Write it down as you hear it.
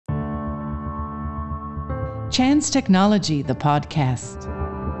JANZZ.technology, the podcast.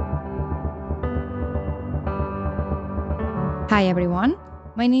 Hi everyone,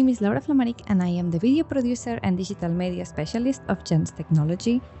 my name is Laura Flamaric and I am the video producer and digital media specialist of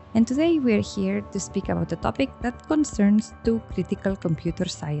JANZZ.technology, and today we are here to speak about a topic that concerns two critical computer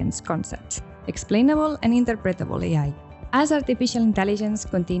science concepts, explainable and interpretable AI. As artificial intelligence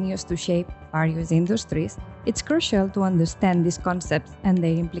continues to shape various industries, it's crucial to understand these concepts and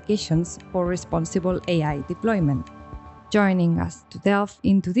their implications for responsible AI deployment. Joining us to delve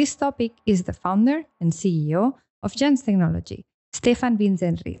into this topic is the founder and CEO of JANZZ.technology, Stefan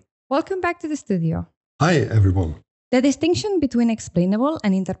Vincent-Ried. Welcome back to the studio. Hi, everyone. The distinction between explainable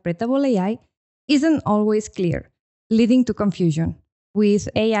and interpretable AI isn't always clear, leading to confusion. With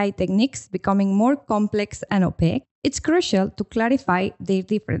AI techniques becoming more complex and opaque, it's crucial to clarify their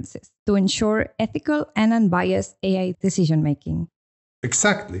differences to ensure ethical and unbiased AI decision-making.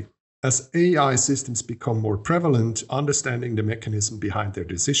 Exactly. As AI systems become more prevalent, understanding the mechanism behind their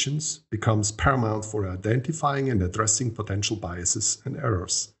decisions becomes paramount for identifying and addressing potential biases and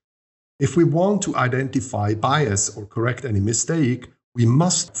errors. If we want to identify bias or correct any mistake, we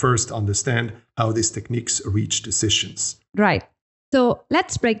must first understand how these techniques reach decisions. Right. So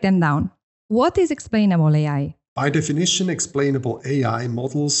let's break them down. What is explainable AI? By definition, explainable AI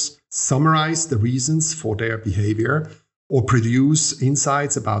models summarize the reasons for their behavior or produce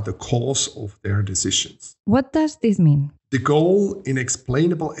insights about the cause of their decisions. What does this mean? The goal in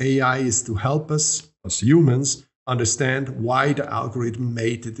explainable AI is to help us, as humans, understand why the algorithm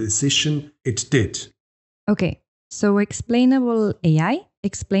made the decision it did. Okay, so explainable AI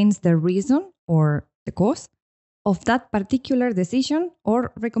explains the reason or the cause of that particular decision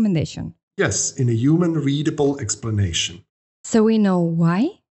or recommendation. Yes, in a human-readable explanation. So we know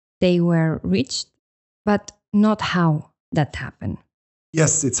why they were reached, but not how that happened.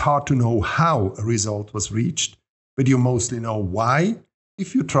 Yes, it's hard to know how a result was reached, but you mostly know why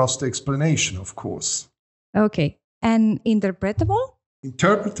if you trust the explanation, of course. Okay, and interpretable?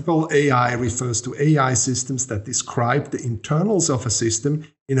 Interpretable AI refers to AI systems that describe the internals of a system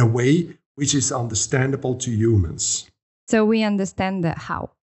in a way which is understandable to humans. So we understand the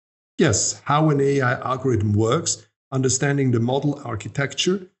how. Yes, how an AI algorithm works, understanding the model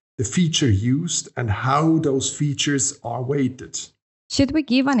architecture, the feature used, and how those features are weighted. Should we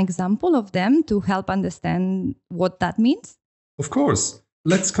give an example of them to help understand what that means? Of course.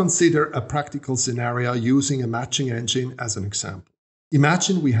 Let's consider a practical scenario using a matching engine as an example.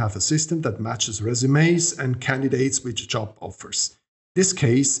 Imagine we have a system that matches resumes and candidates with job offers. In this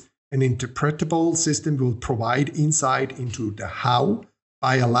case, an interpretable system will provide insight into the how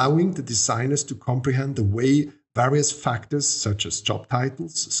by allowing the designers to comprehend the way various factors such as job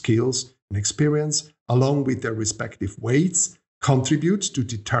titles, skills, and experience, along with their respective weights, contribute to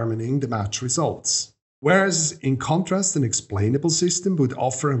determining the match results. Whereas, in contrast, an explainable system would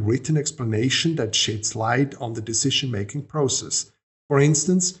offer a written explanation that sheds light on the decision-making process. For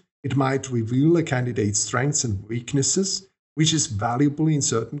instance, it might reveal a candidate's strengths and weaknesses, which is valuable in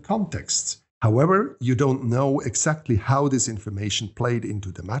certain contexts. However, you don't know exactly how this information played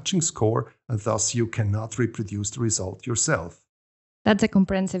into the matching score, and thus you cannot reproduce the result yourself. That's a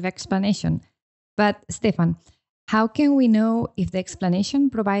comprehensive explanation. But Stefan, how can we know if the explanation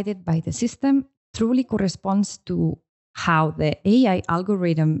provided by the system truly corresponds to how the AI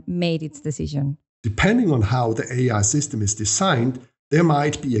algorithm made its decision? Depending on how the AI system is designed, there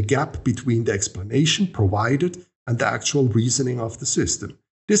might be a gap between the explanation provided and the actual reasoning of the system.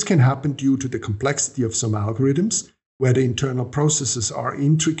 This can happen due to the complexity of some algorithms, where the internal processes are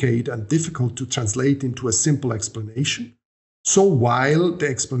intricate and difficult to translate into a simple explanation. So while the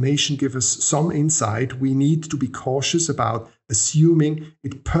explanation gives us some insight, we need to be cautious about assuming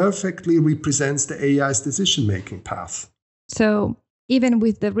it perfectly represents the AI's decision-making path. So even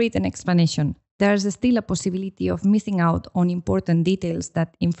with the written explanation, there's still a possibility of missing out on important details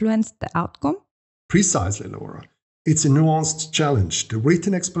that influence the outcome? Precisely, Laura. It's a nuanced challenge. The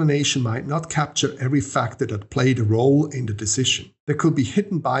written explanation might not capture every factor that played a role in the decision. There could be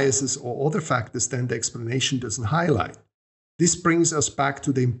hidden biases or other factors that the explanation doesn't highlight. This brings us back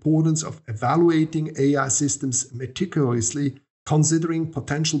to the importance of evaluating AI systems meticulously, considering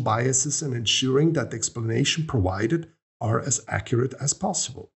potential biases and ensuring that the explanation provided are as accurate as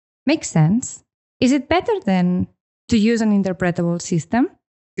possible. Makes sense. Is it better then to use an interpretable system?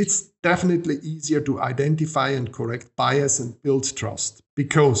 It's definitely easier to identify and correct bias and build trust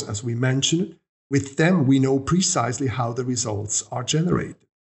because, as we mentioned, with them we know precisely how the results are generated.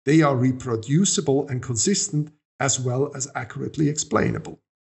 They are reproducible and consistent as well as accurately explainable.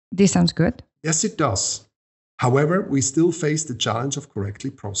 This sounds good. Yes, it does. However, we still face the challenge of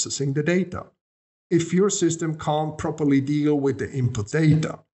correctly processing the data. if your system can't properly deal with the input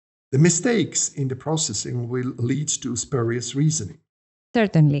data. The mistakes in the processing will lead to spurious reasoning.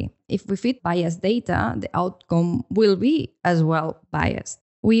 Certainly, if we feed biased data, the outcome will be as well biased.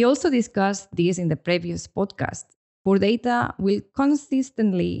 We also discussed this in the previous podcast. Poor data will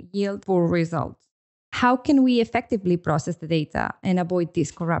consistently yield poor results. How can we effectively process the data and avoid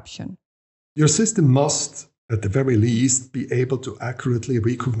this corruption? Your system must, at the very least, be able to accurately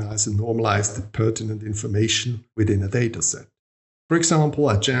recognize and normalize the pertinent information within a dataset. For example,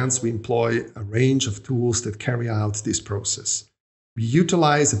 at JANZZ, we employ a range of tools that carry out this process. We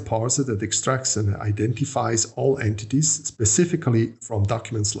utilize a parser that extracts and identifies all entities, specifically from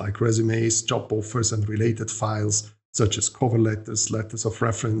documents like resumes, job offers, and related files, such as cover letters, letters of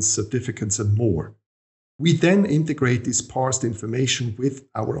reference, certificates, and more. We then integrate this parsed information with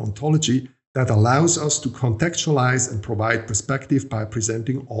our ontology that allows us to contextualize and provide perspective by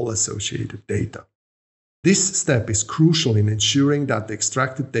presenting all associated data. This step is crucial in ensuring that the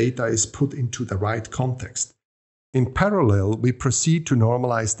extracted data is put into the right context. In parallel, we proceed to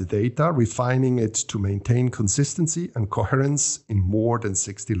normalize the data, refining it to maintain consistency and coherence in more than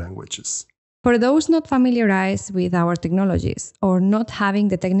 60 languages. For those not familiarized with our technologies or not having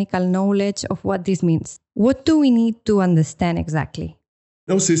the technical knowledge of what this means, what do we need to understand exactly?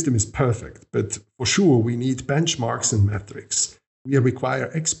 No system is perfect, but for sure we need benchmarks and metrics. We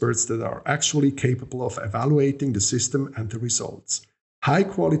require experts that are actually capable of evaluating the system and the results.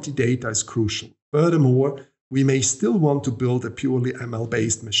 High-quality data is crucial. Furthermore, we may still want to build a purely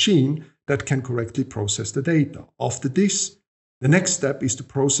ML-based machine that can correctly process the data. After this, the next step is to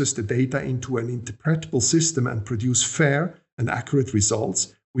process the data into an interpretable system and produce fair and accurate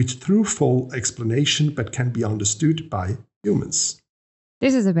results with truthful explanation that can be understood by humans.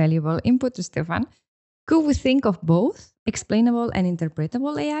 This is a valuable input, Stefan. Could we think of both explainable and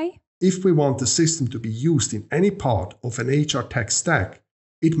interpretable AI? If we want the system to be used in any part of an HR tech stack,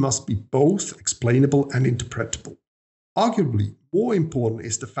 it must be both explainable and interpretable. Arguably, more important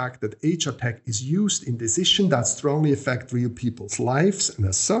is the fact that HR tech is used in decisions that strongly affect real people's lives and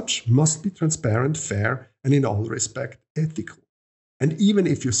as such must be transparent, fair, and in all respects ethical. And even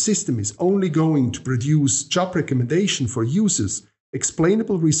if your system is only going to produce job recommendation for users,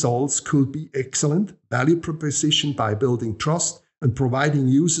 explainable results could be excellent value proposition by building trust and providing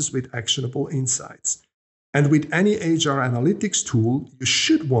users with actionable insights. And with any HR analytics tool, you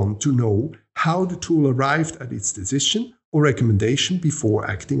should want to know how the tool arrived at its decision or recommendation before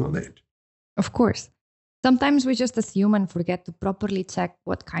acting on it. Of course. Sometimes we just assume and forget to properly check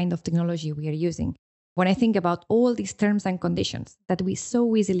what kind of technology we are using. When I think about all these terms and conditions that we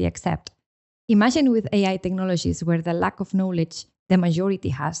so easily accept, imagine with AI technologies where the lack of knowledge the majority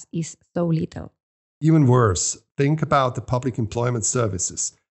has is so little. Even worse, think about the public employment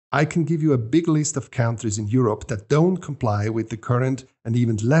services. I can give you a big list of countries in Europe that don't comply with the current and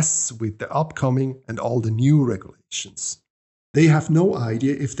even less with the upcoming and all the new regulations. They have no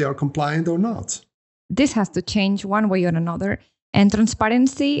idea if they are compliant or not. This has to change one way or another, and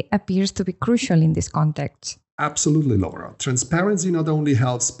transparency appears to be crucial in this context. Absolutely, Laura. Transparency not only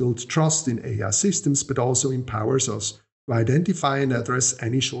helps build trust in AI systems, but also empowers us to identify and address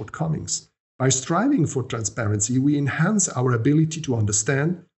any shortcomings. By striving for transparency, we enhance our ability to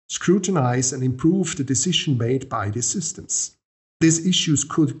understand, scrutinize, and improve the decision made by these systems. These issues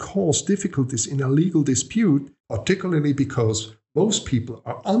could cause difficulties in a legal dispute, particularly because most people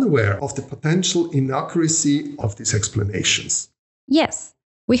are unaware of the potential inaccuracy of these explanations. Yes,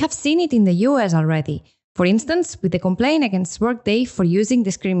 we have seen it in the US already. For instance, with the complaint against Workday for using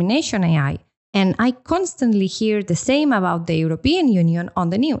discrimination AI. And I constantly hear the same about the European Union on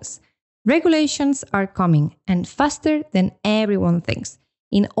the news. Regulations are coming, and faster than everyone thinks,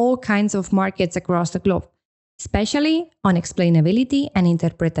 in all kinds of markets across the globe, especially on explainability and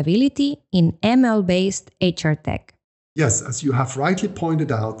interpretability in ML-based HR tech. Yes, as you have rightly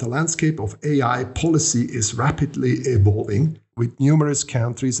pointed out, the landscape of AI policy is rapidly evolving, with numerous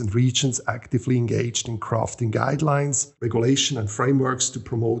countries and regions actively engaged in crafting guidelines, regulation, and frameworks to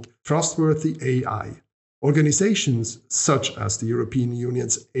promote trustworthy AI. Organizations such as the European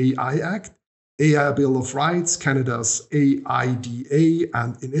Union's AI Act, AI Bill of Rights, Canada's AIDA,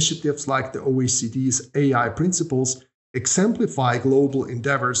 and initiatives like the OECD's AI Principles exemplify global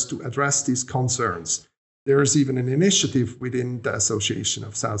endeavors to address these concerns. There is even an initiative within the Association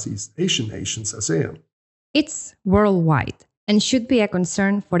of Southeast Asian Nations, ASEAN. It's worldwide and should be a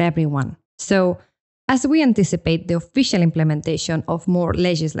concern for everyone. So, as we anticipate the official implementation of more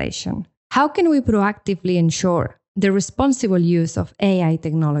legislation, how can we proactively ensure the responsible use of AI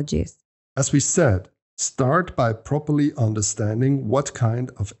technologies? As we said, Start by properly understanding what kind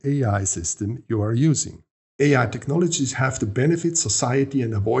of AI system you are using. AI technologies have to benefit society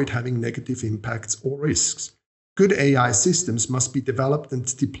and avoid having negative impacts or risks. Good AI systems must be developed and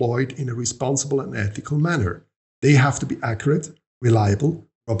deployed in a responsible and ethical manner. They have to be accurate, reliable,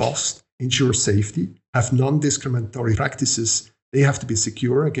 robust, ensure safety, have non-discriminatory practices. They have to be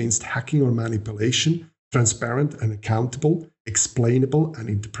secure against hacking or manipulation, transparent and accountable, explainable and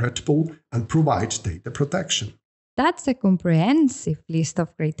interpretable, and provide data protection. That's a comprehensive list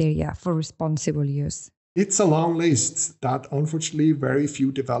of criteria for responsible use. It's a long list that unfortunately very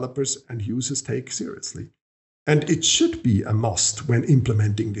few developers and users take seriously. And it should be a must when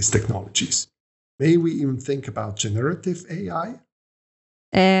implementing these technologies. May we even think about generative AI?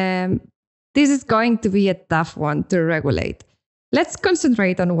 This is going to be a tough one to regulate. Let's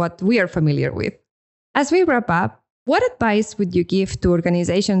concentrate on what we are familiar with. As we wrap up, what advice would you give to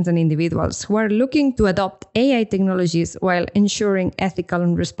organizations and individuals who are looking to adopt AI technologies while ensuring ethical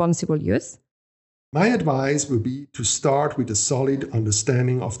and responsible use? My advice would be to start with a solid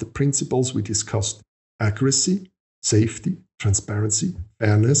understanding of the principles we discussed: accuracy, safety, transparency,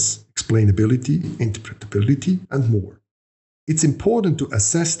 fairness, explainability, interpretability, and more. It's important to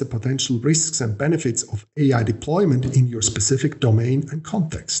assess the potential risks and benefits of AI deployment in your specific domain and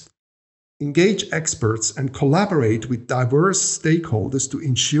context. Engage experts and collaborate with diverse stakeholders to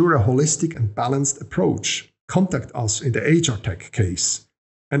ensure a holistic and balanced approach. Contact us in the HR Tech case.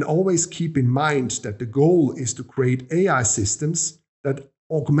 And always keep in mind that the goal is to create AI systems that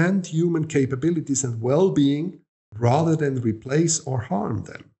augment human capabilities and well-being rather than replace or harm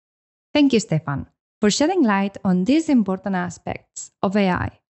them. Thank you, Stefan, for shedding light on these important aspects of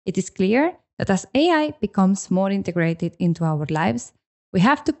AI. It is clear that as AI becomes more integrated into our lives, we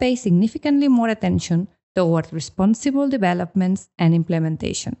have to pay significantly more attention toward responsible developments and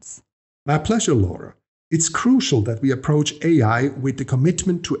implementations. My pleasure, Laura. It's crucial that we approach AI with the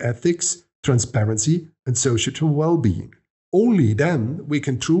commitment to ethics, transparency, and societal well-being. Only then we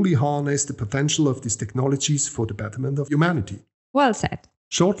can truly harness the potential of these technologies for the betterment of humanity. Well said.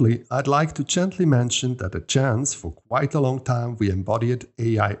 Shortly, I'd like to gently mention that at JANZZ, for quite a long time, we embodied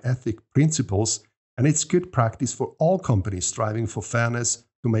AI ethic principles, and it's good practice for all companies striving for fairness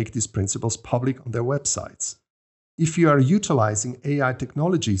to make these principles public on their websites. If you are utilizing AI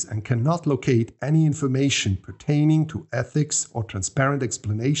technologies and cannot locate any information pertaining to ethics or transparent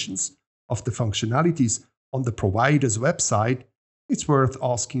explanations of the functionalities on the provider's website, it's worth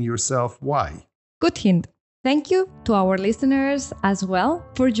asking yourself why. Good hint. Thank you to our listeners as well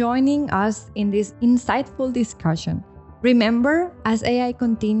for joining us in this insightful discussion. Remember, as AI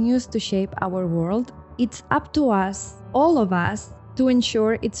continues to shape our world, it's up to us, all of us, to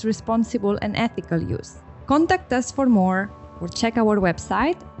ensure its responsible and ethical use. Contact us for more or check our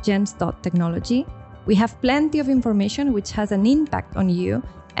website, JANZZ.technology. We have plenty of information which has an impact on you,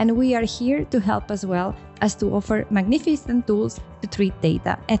 and we are here to help as well as to offer magnificent tools to treat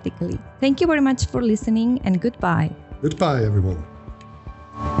data ethically. Thank you very much for listening, and goodbye. Goodbye, everyone.